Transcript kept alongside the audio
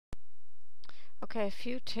Okay, a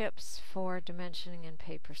few tips for dimensioning in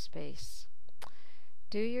paper space.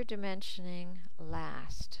 Do your dimensioning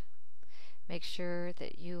last. Make sure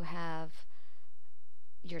that you have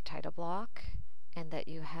your title block and that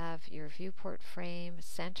you have your viewport frame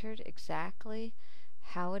centered exactly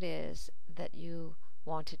how it is that you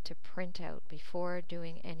want it to print out before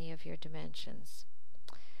doing any of your dimensions.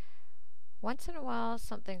 Once in a while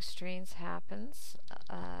something strange happens.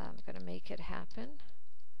 I'm going to make it happen.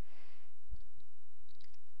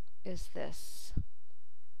 Is this.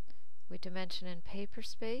 We dimension in paper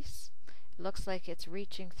space. It looks like it's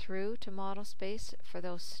reaching through to model space for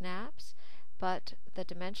those snaps, but the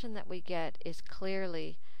dimension that we get is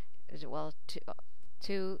clearly, well,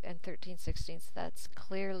 2 and 13/16. That's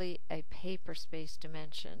clearly a paper space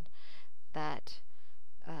dimension, that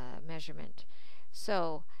measurement.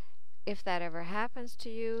 So if that ever happens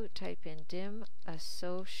to you, type in dim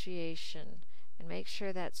association and make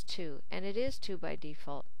sure that's 2. And it is 2 by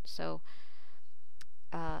default, so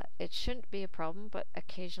it shouldn't be a problem, but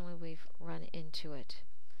occasionally we've run into it.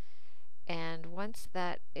 And once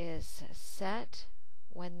that is set,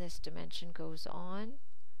 when this dimension goes on,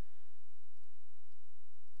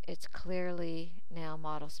 it's clearly now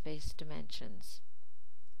model space dimensions.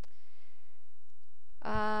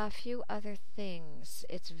 A few other things.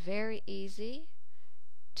 It's very easy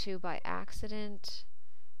to, by accident,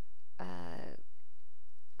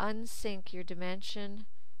 unsync your dimension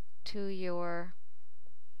to your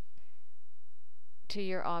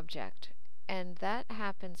object, and that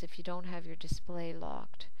happens if you don't have your display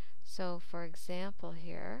locked. So for example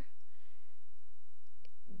here,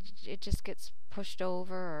 it just gets pushed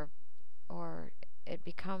over, or it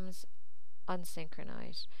becomes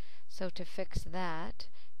unsynchronized. So to fix that,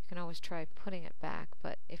 you can always try putting it back,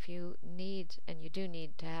 but if you need, and you do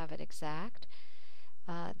need to have it exact,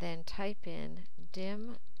 then type in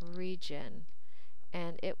dim region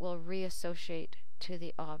and it will reassociate to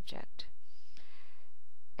the object.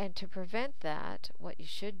 And to prevent that, what you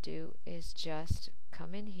should do is just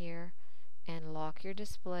come in here and lock your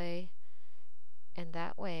display, and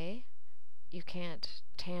that way you can't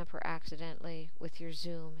tamper accidentally with your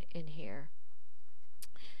zoom in here.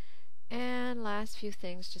 And last few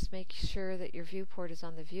things, just make sure that your viewport is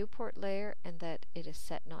on the viewport layer and that it is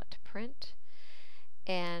set not to print.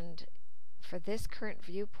 And for this current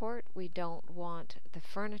viewport, we don't want the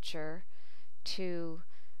furniture to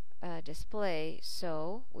display,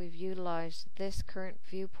 so we've utilized this current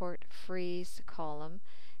viewport freeze column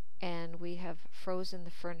and we have frozen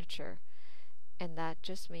the furniture, and that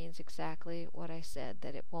just means exactly what I said,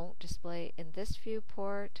 that it won't display in this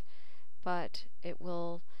viewport, but it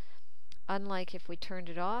will, unlike if we turned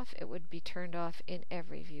it off, it would be turned off in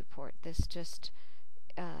every viewport. This just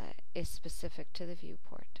is specific to the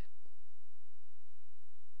viewport.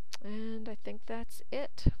 And I think that's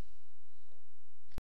it.